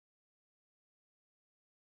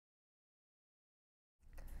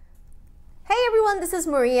everyone, this is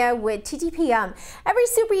Maria with TTPM. Every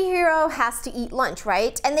superhero has to eat lunch,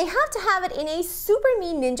 right? And they have to have it in a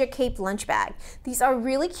SuperME Ninja Cape lunch bag. These are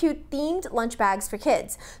really cute themed lunch bags for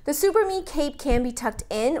kids. The SuperME Cape can be tucked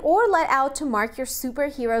in or let out to mark your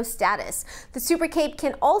superhero status. The Super Cape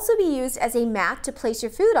can also be used as a mat to place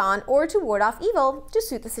your food on or to ward off evil to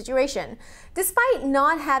suit the situation. Despite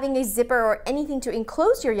not having a zipper or anything to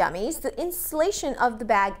enclose your yummies, the insulation of the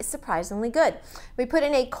bag is surprisingly good. We put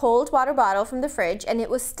in a cold water bottle from the fridge and it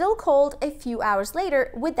was still cold a few hours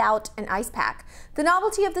later without an ice pack. The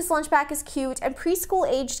novelty of this lunch bag is cute and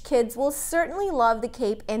preschool-aged kids will certainly love the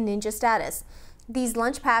cape and ninja status. These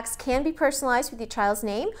lunch packs can be personalized with your child's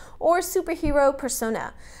name or superhero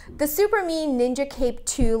persona. The SuperME Ninja Cape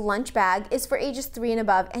 2 lunch bag is for ages 3 and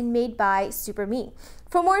above and made by SuperME.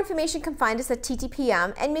 For more information, come find us at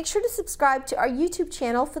TTPM and make sure to subscribe to our YouTube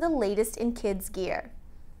channel for the latest in kids gear.